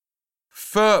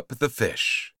Furp the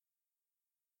Fish.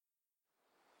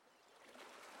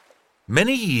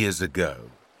 Many years ago,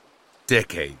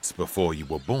 decades before you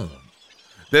were born,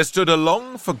 there stood a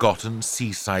long-forgotten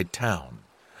seaside town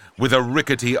with a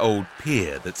rickety old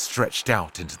pier that stretched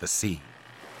out into the sea.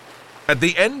 At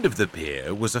the end of the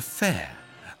pier was a fair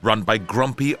run by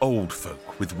grumpy old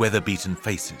folk with weather-beaten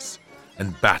faces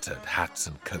and battered hats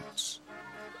and coats.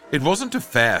 It wasn't a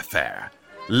fair.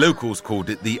 Locals called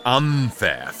it the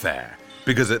unfair fair,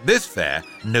 because at this fair,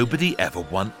 nobody ever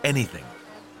won anything.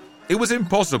 It was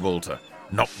impossible to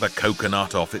knock the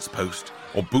coconut off its post,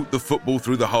 or boot the football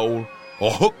through the hole,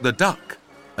 or hook the duck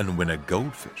and win a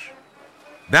goldfish.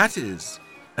 That is,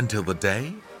 until the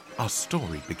day our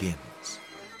story begins.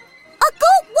 I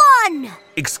got one!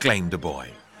 Exclaimed a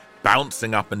boy,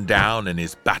 bouncing up and down in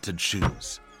his battered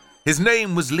shoes. His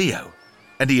name was Leo,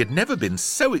 and he had never been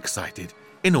so excited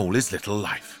in all his little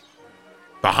life.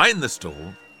 Behind the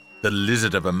stall, the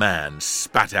lizard of a man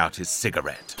spat out his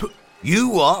cigarette. You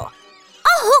what? I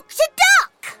hooked a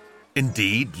duck!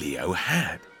 Indeed, Leo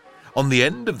had. On the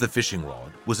end of the fishing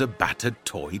rod was a battered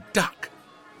toy duck.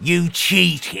 You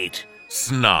cheated,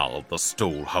 Snarled the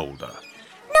stall holder.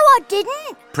 No, I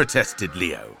didn't. Protested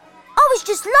Leo. I was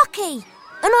just lucky, and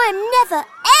I am never,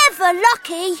 ever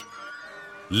lucky.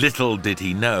 Little did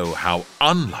he know how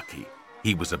unlucky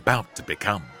he was about to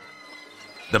become.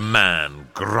 The man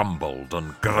grumbled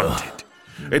and grunted.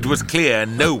 It was clear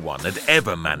no one had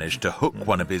ever managed to hook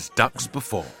one of his ducks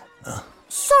before.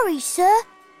 Sorry, sir,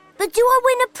 but do I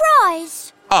win a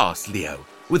prize? Asked Leo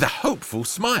with a hopeful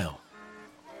smile.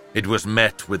 It was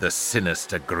met with a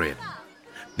sinister grin.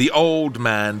 The old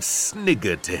man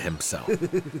sniggered to himself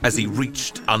as he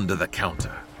reached under the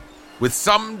counter. With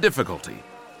some difficulty,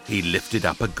 he lifted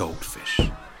up a goldfish.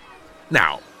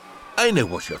 Now, I know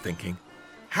what you're thinking.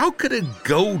 How could a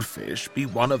goldfish be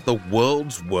one of the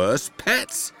world's worst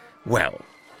pets? Well,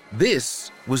 this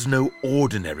was no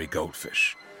ordinary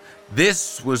goldfish.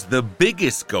 This was the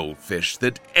biggest goldfish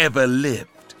that ever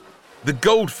lived. The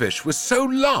goldfish was so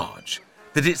large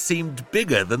that it seemed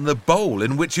bigger than the bowl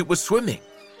in which it was swimming.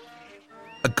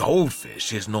 A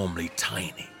goldfish is normally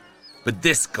tiny, but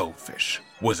this goldfish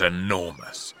was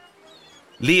enormous.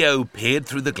 Leo peered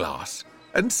through the glass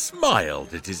and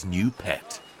smiled at his new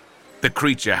pet. The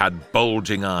creature had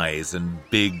bulging eyes and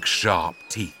big, sharp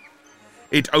teeth.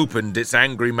 It opened its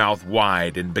angry mouth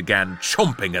wide and began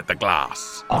chomping at the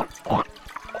glass.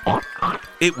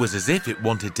 It was as if it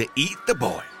wanted to eat the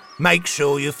boy. Make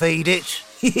sure you feed it.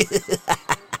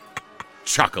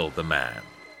 Chuckled the man.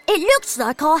 It looks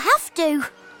like I'll have to.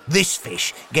 This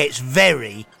fish gets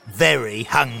very, very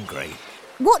hungry.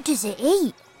 What does it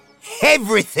eat?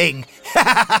 Everything.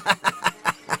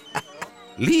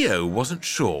 Leo wasn't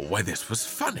sure why this was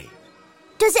funny.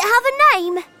 Does it have a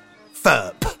name?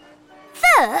 Furp.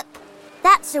 Furp?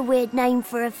 That's a weird name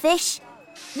for a fish.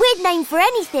 Weird name for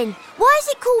anything. Why is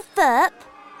it called Furp?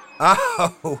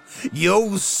 Oh,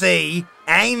 you'll see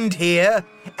and hear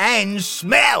and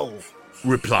smell,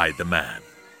 Replied the man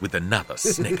with another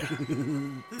snigger.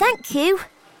 Thank you,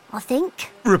 I think.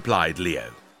 Replied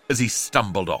Leo as he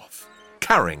stumbled off,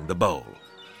 carrying the bowl.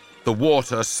 The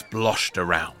water sploshed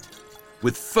around,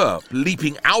 with Furp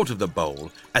leaping out of the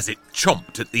bowl as it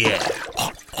chomped at the air.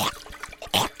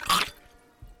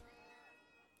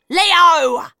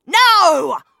 Leo!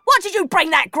 No! What did you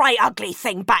bring that great ugly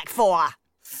thing back for?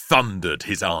 Thundered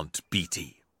his Aunt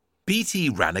Beatty. Beatty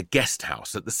ran a guest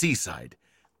house at the seaside,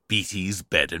 Beatty's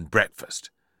bed and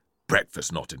breakfast.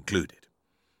 Breakfast not included.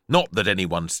 Not that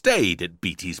anyone stayed at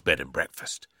Beatty's bed and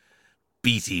breakfast.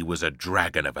 Beatty was a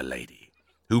dragon of a lady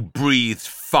who breathed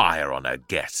fire on her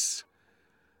guests.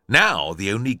 Now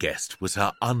the only guest was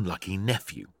her unlucky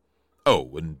nephew.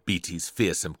 Oh, and Beatty's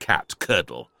fearsome cat,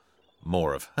 Curdle.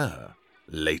 More of her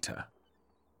later.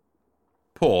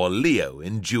 Poor Leo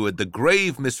endured the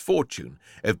grave misfortune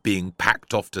of being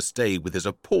packed off to stay with his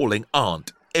appalling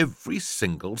aunt every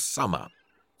single summer.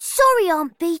 Sorry,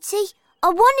 Aunt Beatty. I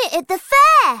won it at the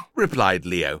fair, Replied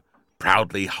Leo,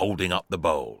 proudly holding up the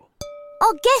bowl.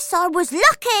 I guess I was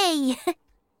lucky.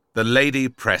 The lady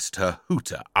pressed her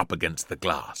hooter up against the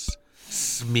glass,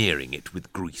 smearing it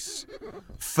with grease.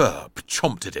 Furp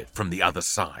chomped at it from the other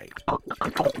side.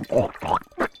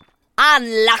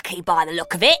 Unlucky by the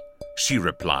look of it. She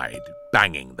replied,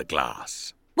 banging the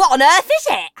glass. What on earth is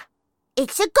it?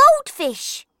 It's a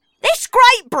goldfish. This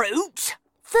great brute?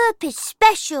 Furp is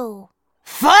special.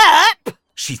 Furp?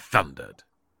 She thundered.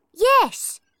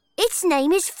 Yes, its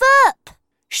name is Furp.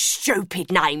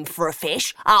 Stupid name for a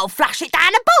fish. I'll flush it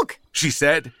down a bog. She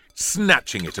said,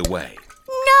 snatching it away.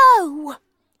 No.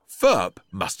 Furp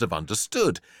must have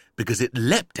understood because it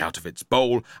leapt out of its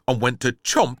bowl and went to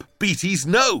chomp Beatty's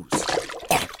nose.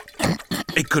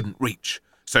 It couldn't reach,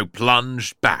 so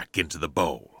plunged back into the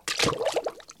bowl.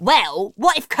 Well,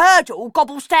 what if Curdle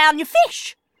gobbles down your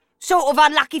fish? Sort of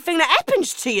unlucky thing that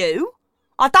happens to you.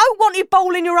 I don't want you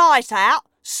bawling your eyes out,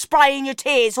 spraying your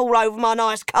tears all over my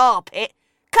nice carpet.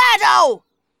 Curdle!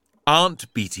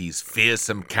 Aunt Beatty's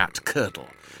fearsome cat Curdle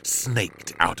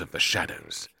snaked out of the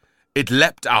shadows. It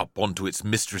leapt up onto its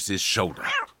mistress's shoulder.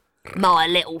 My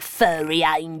little furry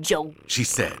angel, She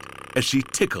said as she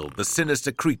tickled the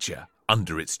sinister creature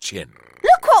under its chin.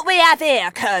 look what we have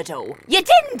here, Curdle. Your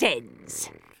din-dins.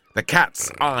 The cat's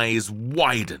eyes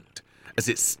widened as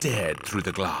it stared through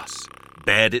the glass,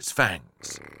 bared its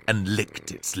fangs, and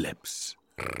licked its lips.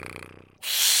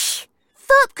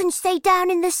 Furp can stay down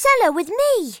in the cellar with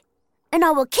me, and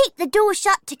I will keep the door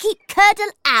shut to keep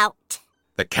Curdle out.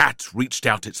 The cat reached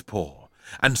out its paw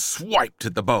and swiped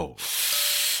at the bowl,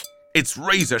 its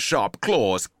razor-sharp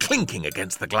claws clinking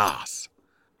against the glass.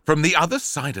 From the other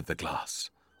side of the glass,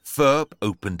 Furp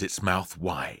opened its mouth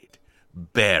wide,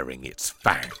 baring its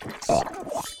fangs.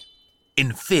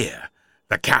 In fear,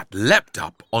 the cat leapt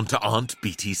up onto Aunt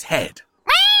Beatty's head.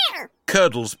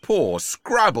 Curdle's paw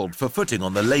scrabbled for footing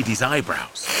on the lady's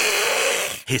eyebrows.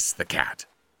 Hissed the cat.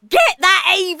 Get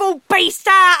that evil beast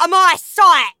out of my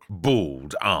sight!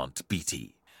 Bawled Aunt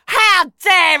Beatty. How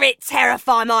dare it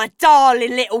terrify my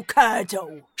darling little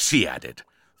Curdle? She added,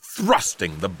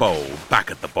 thrusting the bowl back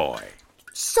at the boy.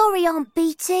 Sorry, Aunt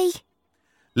Beatty.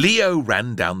 Leo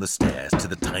ran down the stairs to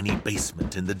the tiny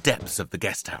basement in the depths of the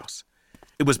guest house.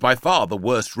 It was by far the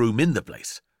worst room in the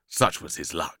place. Such was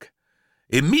his luck.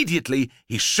 Immediately,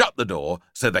 he shut the door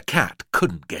so the cat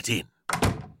couldn't get in.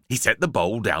 He set the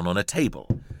bowl down on a table.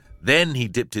 Then he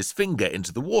dipped his finger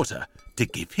into the water to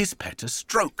give his pet a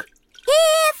stroke.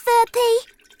 Here, Furpy.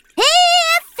 Here,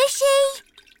 Fishy.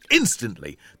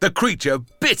 Instantly, the creature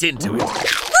bit into it.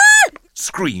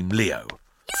 Screamed Leo.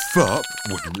 Furp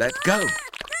wouldn't let go.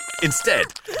 Instead,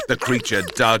 the creature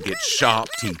dug its sharp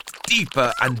teeth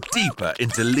deeper and deeper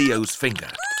into Leo's finger.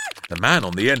 The man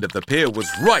on the end of the pier was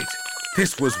right.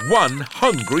 This was one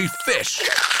hungry fish.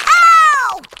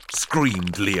 Ow!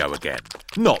 Screamed Leo again.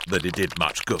 Not that it did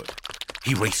much good.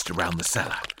 He raced around the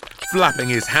cellar, flapping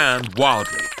his hand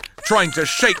wildly, trying to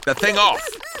shake the thing off.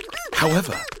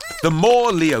 However, the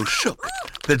more Leo shook,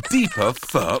 the deeper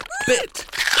Furp bit.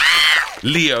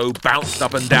 Leo bounced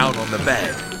up and down on the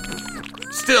bed.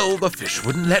 Still, the fish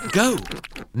wouldn't let go.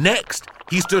 Next,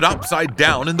 he stood upside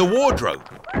down in the wardrobe.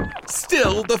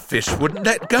 Still, the fish wouldn't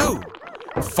let go.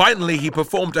 Finally, he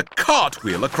performed a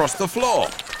cartwheel across the floor.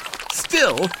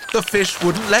 Still, the fish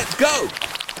wouldn't let go.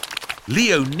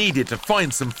 Leo needed to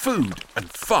find some food, and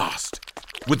fast.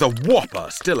 With a whopper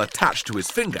still attached to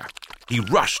his finger, he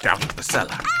rushed out of the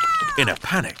cellar. In a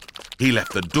panic, he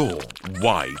left the door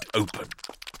wide open.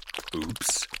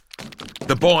 Oops.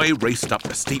 The boy raced up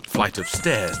the steep flight of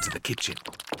stairs to the kitchen.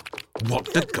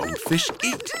 What do goldfish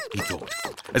eat? He thought,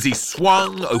 as he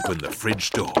swung open the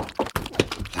fridge door.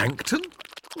 Plankton?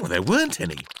 Well, there weren't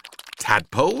any.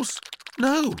 Tadpoles?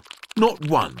 No, not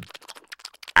one.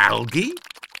 Algae?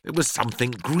 It was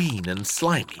something green and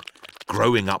slimy,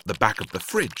 growing up the back of the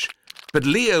fridge, but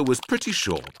Leo was pretty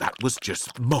sure that was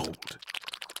just mould.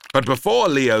 But before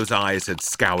Leo's eyes had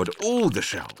scoured all the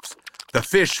shelves, the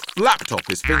fish flapped off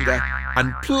his finger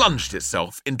and plunged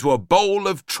itself into a bowl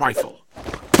of trifle.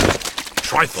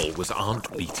 Trifle was Aunt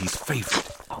Beatty's favourite.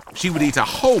 She would eat a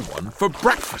whole one for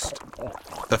breakfast.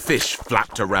 The fish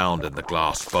flapped around in the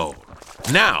glass bowl,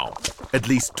 now at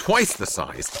least twice the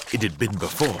size it had been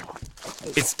before.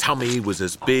 Its tummy was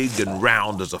as big and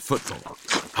round as a football,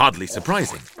 hardly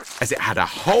surprising, as it had a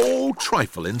whole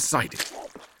trifle inside it.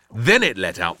 Then it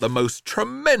let out the most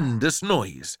tremendous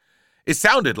noise. It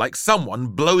sounded like someone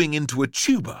blowing into a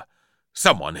tuba,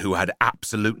 someone who had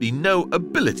absolutely no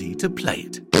ability to play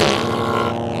it.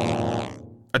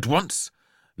 At once,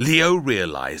 Leo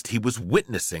realized he was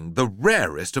witnessing the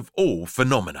rarest of all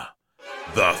phenomena,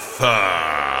 the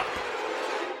Furp.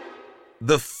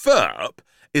 The Furp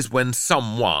is when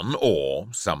someone or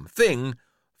something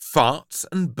farts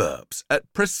and burps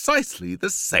at precisely the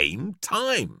same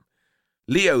time.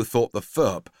 Leo thought the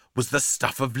Furp was the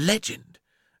stuff of legend,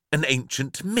 an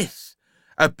ancient myth,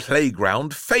 a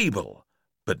playground fable.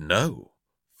 But no,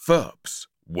 Furps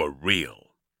were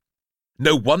real.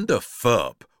 No wonder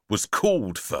Furp was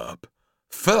called Furp.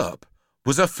 Furp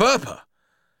was a Furper.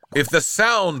 If the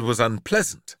sound was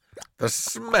unpleasant, the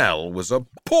smell was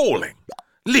appalling.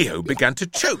 Leo began to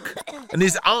choke, and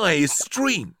his eyes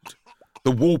streamed.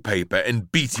 The wallpaper in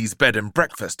Beatty's bed and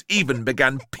breakfast even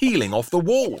began peeling off the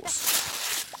walls.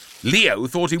 Leo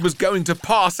thought he was going to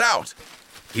pass out.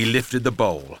 He lifted the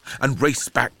bowl and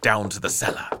raced back down to the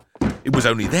cellar. It was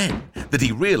only then that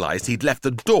he realised he'd left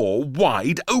the door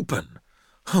wide open.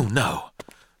 Oh no!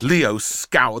 Leo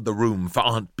scoured the room for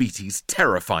Aunt Beatty's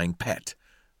terrifying pet,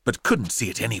 but couldn't see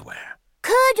it anywhere.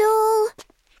 Curdle!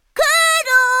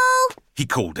 Curdle! He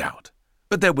called out,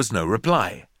 but there was no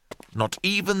reply, not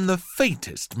even the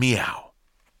faintest meow.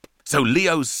 So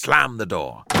Leo slammed the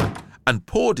door and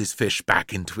poured his fish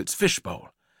back into its fishbowl.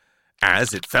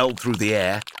 As it fell through the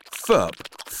air, Furp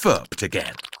furped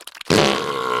again.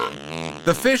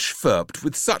 The fish furped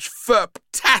with such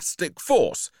furptastic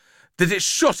force that it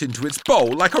shot into its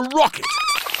bowl like a rocket.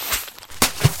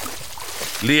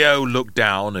 Leo looked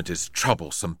down at his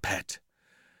troublesome pet.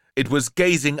 It was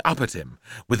gazing up at him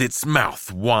with its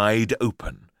mouth wide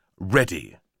open,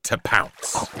 ready to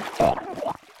pounce.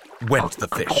 Went the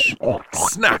fish,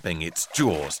 snapping its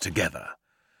jaws together.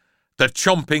 The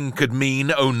chomping could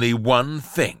mean only one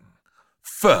thing.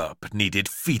 Furp needed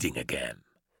feeding again.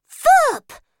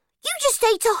 Furp! You just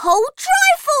ate a whole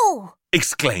trifle!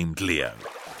 Exclaimed Leo.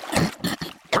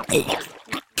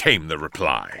 Came the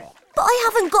reply. But I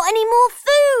haven't got any more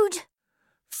food.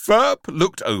 Furp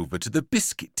looked over to the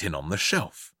biscuit tin on the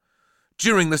shelf.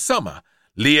 During the summer,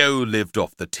 Leo lived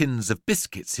off the tins of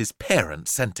biscuits his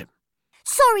parents sent him.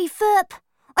 Sorry, Furp.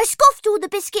 I scoffed all the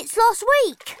biscuits last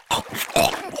week.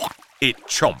 It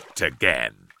chomped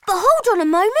again. But hold on a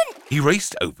moment. He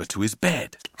raced over to his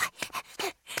bed.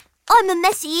 I'm a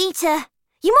messy eater.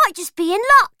 You might just be in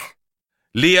luck.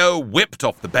 Leo whipped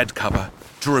off the bed cover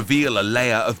to reveal a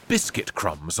layer of biscuit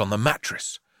crumbs on the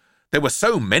mattress. There were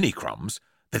so many crumbs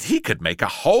that he could make a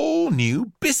whole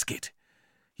new biscuit.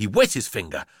 He wet his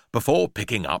finger before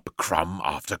picking up crumb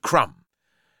after crumb.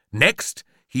 Next,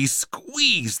 he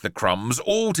squeezed the crumbs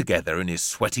all together in his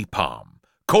sweaty palm,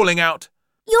 calling out,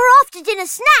 Your after-dinner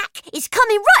snack is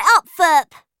coming right up,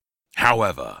 Furp.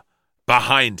 However,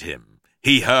 behind him,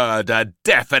 he heard a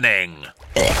deafening.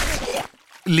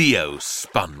 Leo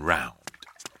spun round.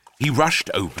 He rushed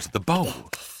over to the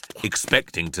bowl,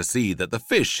 expecting to see that the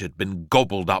fish had been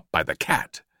gobbled up by the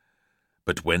cat.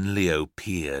 But when Leo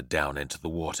peered down into the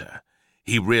water,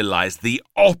 he realised the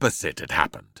opposite had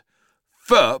happened.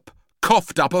 Furp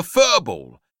coughed up a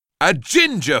furball, a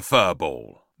ginger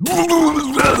furball.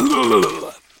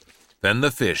 Then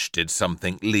the fish did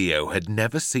something Leo had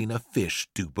never seen a fish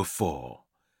do before.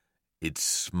 It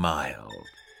smiled.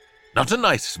 Not a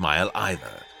nice smile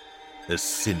either, a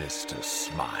sinister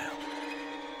smile.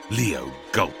 Leo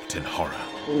gulped in horror.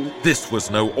 This was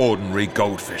no ordinary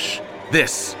goldfish.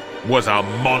 This was a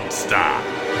monster.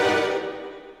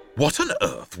 What on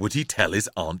earth would he tell his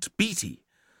Aunt Beatty?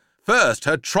 First,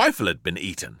 her trifle had been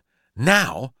eaten.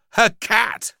 Now, her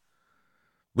cat.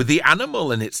 With the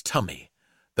animal in its tummy,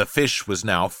 the fish was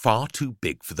now far too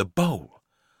big for the bowl.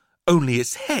 Only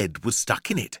its head was stuck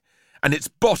in it, and its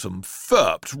bottom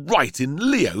furped right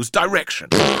in Leo's direction.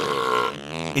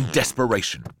 In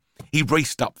desperation, he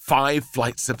raced up 5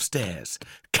 flights of stairs,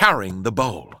 carrying the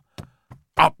bowl.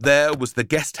 Up there was the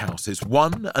guest house's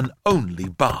one and only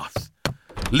bath.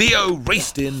 Leo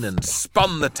raced in and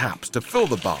spun the taps to fill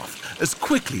the bath as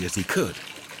quickly as he could.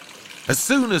 As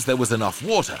soon as there was enough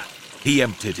water, he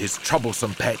emptied his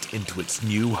troublesome pet into its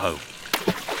new home.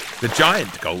 The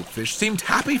giant goldfish seemed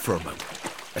happy for a moment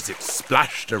as it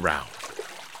splashed around.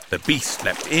 The beast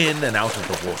leapt in and out of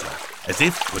the water as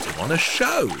if putting on a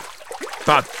show.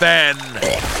 But then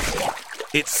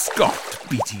it scoffed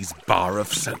Beatty's bar of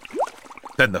soap.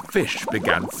 Then the fish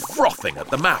began frothing at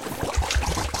the mouth.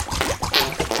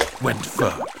 Went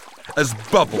Furp as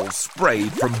bubbles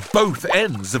sprayed from both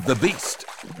ends of the beast.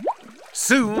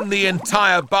 Soon the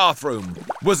entire bathroom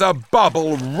was a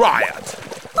bubble riot.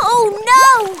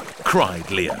 Oh no! Cried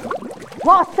Leo.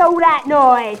 What's all that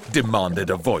noise? Demanded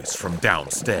a voice from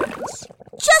downstairs.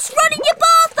 Just running your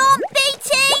bath, Aunt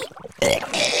Beatty!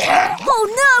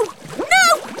 Oh no!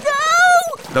 No!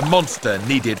 No! The monster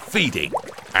needed feeding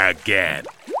again.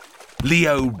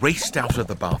 Leo raced out of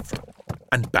the bathroom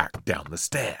and back down the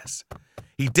stairs.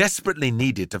 He desperately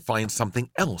needed to find something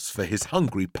else for his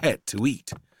hungry pet to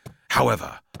eat.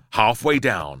 However, halfway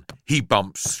down, he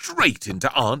bumped straight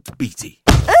into Aunt Beatty.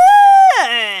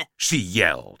 She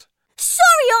yelled.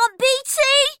 Sorry, Aunt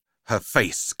Beatty! Her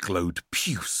face glowed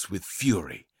puce with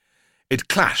fury. It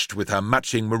clashed with her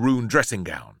matching maroon dressing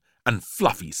gown and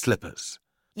fluffy slippers.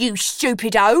 You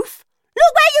stupid oaf!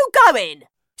 Look where you're going!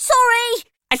 Sorry!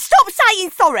 And stop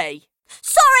saying sorry!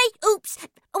 Sorry! Oops!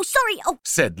 Oh, sorry! Oh,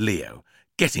 Said Leo,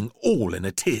 getting all in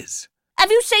a tiz.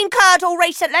 Have you seen Curdle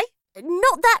recently?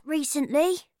 not that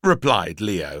recently. Replied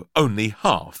Leo, only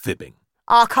half fibbing.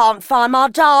 I can't find my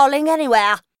darling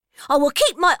anywhere. I will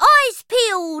keep my eyes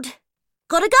peeled.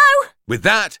 Gotta go. With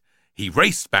that, he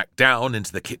raced back down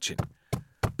into the kitchen.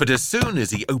 But as soon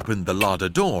as he opened the larder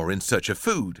door in search of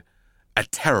food, a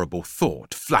terrible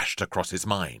thought flashed across his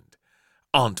mind.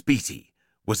 Aunt Beatty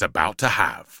was about to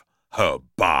have her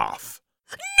bath.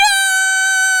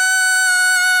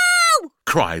 No!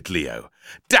 Cried Leo,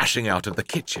 dashing out of the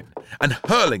kitchen and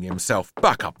hurling himself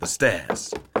back up the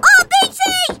stairs. Aunt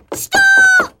Beatty!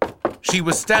 Stop! She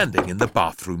was standing in the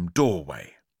bathroom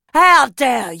doorway. How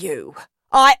dare you?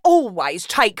 I always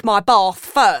take my bath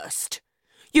first.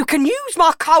 You can use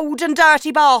my cold and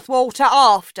dirty bath water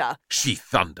after, She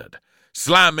thundered,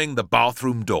 slamming the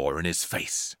bathroom door in his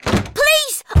face.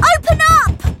 Please, open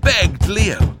up! Begged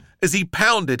Leo as he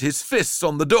pounded his fists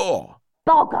on the door.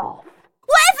 Bog off.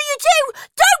 Whatever you do,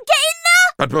 don't get in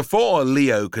there! But before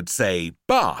Leo could say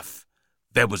bath,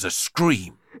 there was a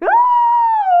scream.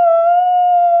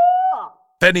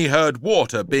 Then he heard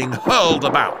water being hurled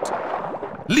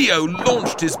about. Leo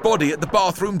launched his body at the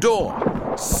bathroom door,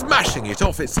 smashing it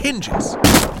off its hinges.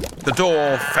 The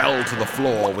door fell to the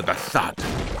floor with a thud.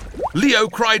 Leo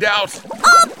cried out,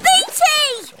 Aunt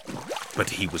Beatty! but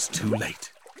he was too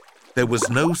late. There was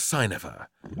no sign of her,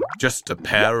 just a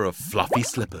pair of fluffy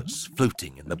slippers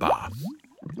floating in the bath.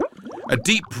 A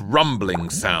deep rumbling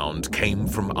sound came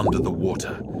from under the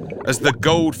water as the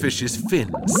goldfish's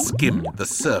fins skimmed the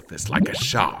surface like a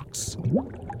shark's.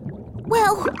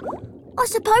 Well, I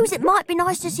suppose it might be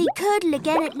nice to see Curdle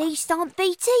again at least, Aunt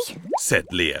Beatty. Said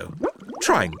Leo,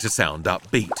 trying to sound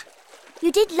upbeat.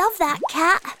 You did love that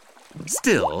cat.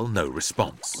 Still no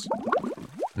response.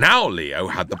 Now Leo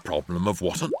had the problem of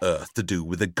what on earth to do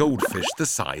with a goldfish the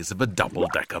size of a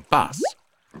double-decker bus.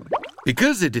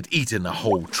 Because it had eaten a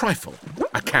whole trifle,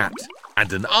 a cat,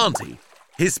 and an auntie,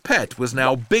 his pet was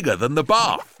now bigger than the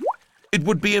bath. It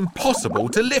would be impossible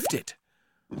to lift it.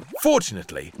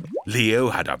 Fortunately, Leo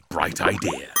had a bright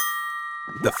idea.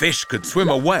 The fish could swim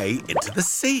away into the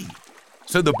sea.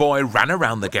 So the boy ran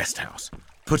around the guest house,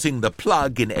 putting the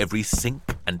plug in every sink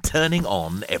and turning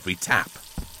on every tap.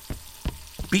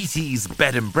 Beatty's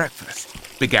bed and breakfast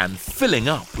began filling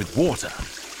up with water.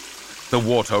 The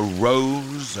water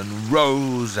rose and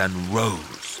rose and rose.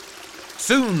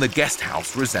 Soon the guest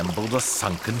house resembled a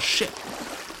sunken ship.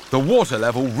 The water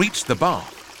level reached the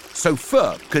bath, so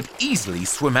Furp could easily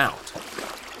swim out.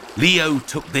 Leo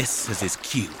took this as his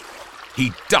cue.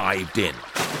 He dived in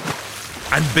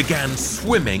and began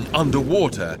swimming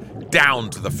underwater down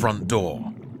to the front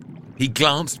door. He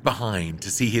glanced behind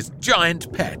to see his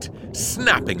giant pet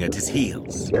snapping at his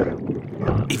heels.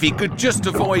 If he could just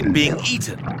avoid being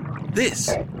eaten,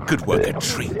 this could work a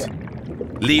treat.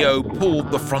 Leo pulled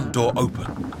the front door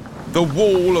open. The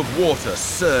wall of water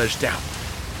surged out.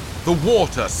 The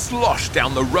water sloshed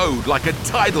down the road like a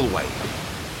tidal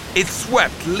wave. It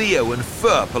swept Leo and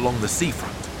Furp along the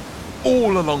seafront.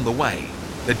 All along the way,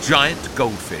 the giant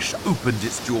goldfish opened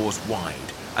its jaws wide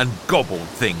and gobbled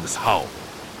things whole.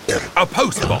 A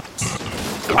postbox,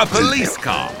 a police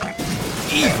car,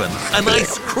 even an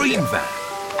ice cream van.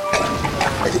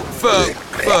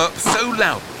 Furp so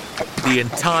loudly, the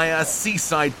entire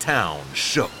seaside town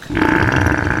shook.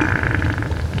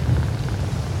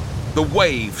 The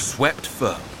wave swept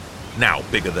Furp, now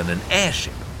bigger than an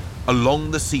airship,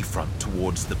 along the seafront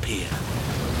towards the pier.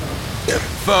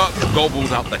 Furp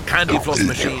gobbled up the candy floss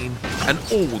machine and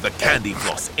all the candy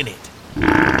floss in it.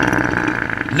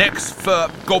 Next,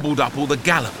 Furp gobbled up all the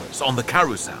gallopers on the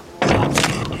carousel.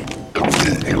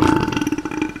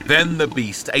 Then the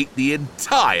beast ate the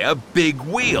entire big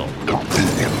wheel.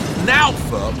 Now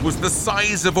Furp was the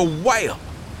size of a whale.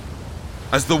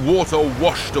 As the water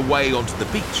washed away onto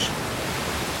the beach,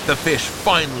 the fish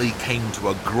finally came to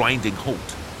a grinding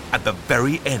halt at the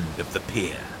very end of the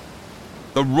pier.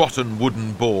 The rotten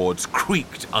wooden boards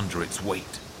creaked under its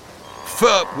weight.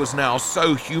 Furp was now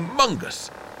so humongous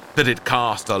that it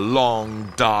cast a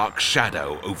long, dark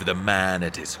shadow over the man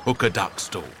at his hooker duck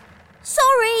stall.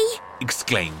 Sorry,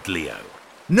 Exclaimed Leo.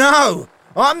 No,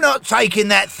 I'm not taking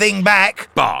that thing back.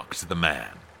 Barked the man.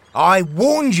 I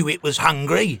warned you it was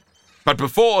hungry. But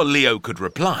before Leo could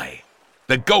reply,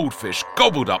 the goldfish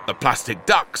gobbled up the plastic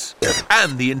ducks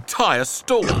and the entire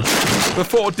stall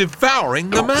before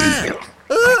devouring the man.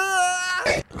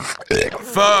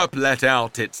 Furp let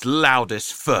out its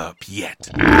loudest Furp yet.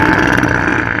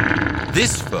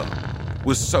 This Furp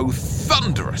was so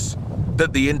thunderous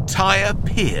that the entire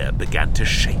pier began to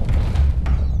shake.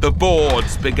 The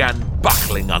boards began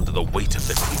buckling under the weight of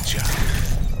the creature.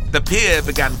 The pier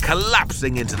began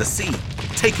collapsing into the sea,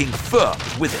 taking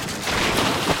Furp with it.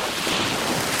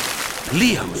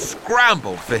 Leo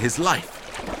scrambled for his life.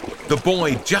 The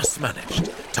boy just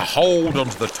managed to hold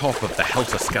onto the top of the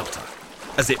helter-skelter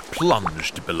as it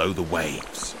plunged below the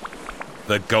waves.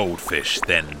 The goldfish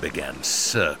then began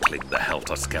circling the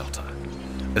helter-skelter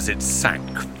as it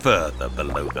sank further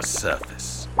below the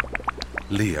surface.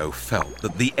 Leo felt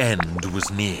that the end was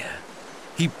near.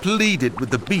 He pleaded with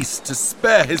the beast to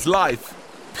spare his life.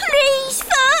 Please,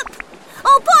 Furp!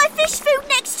 I'll buy fish food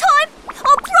next time!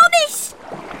 I promise!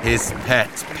 His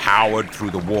pet powered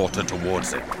through the water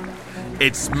towards him,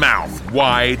 its mouth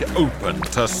wide open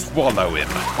to swallow him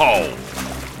whole.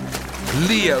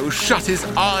 Leo shut his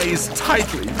eyes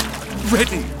tightly,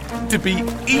 ready to be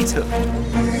eaten.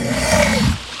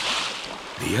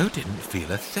 Leo didn't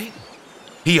feel a thing.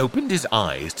 He opened his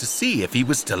eyes to see if he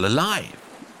was still alive.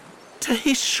 To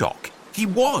his shock, he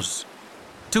was.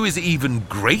 To his even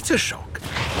greater shock,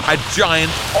 a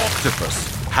giant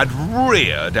octopus had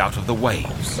reared out of the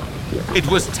waves. It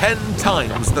was 10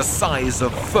 times the size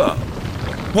of Furp.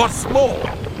 What's more,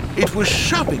 it was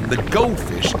shoving the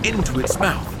goldfish into its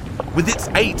mouth with its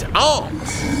 8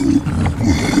 arms.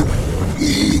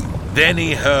 Then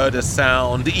he heard a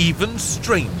sound even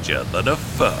stranger than a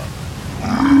Furp.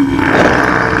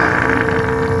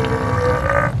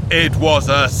 It was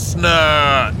a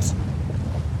snort.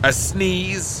 A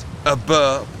sneeze, a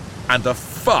burp, and a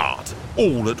fart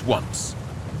all at once.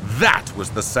 That was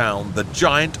the sound the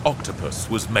giant octopus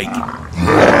was making.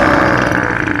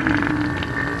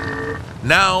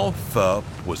 Now Furp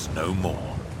was no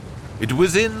more. It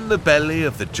was in the belly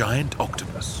of the giant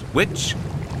octopus, which,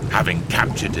 having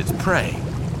captured its prey,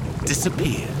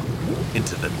 disappeared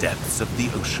into the depths of the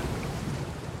ocean.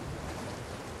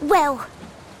 Well,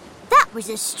 that was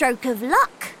a stroke of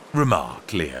luck,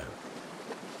 Remarked Leo.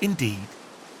 Indeed,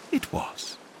 it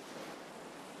was.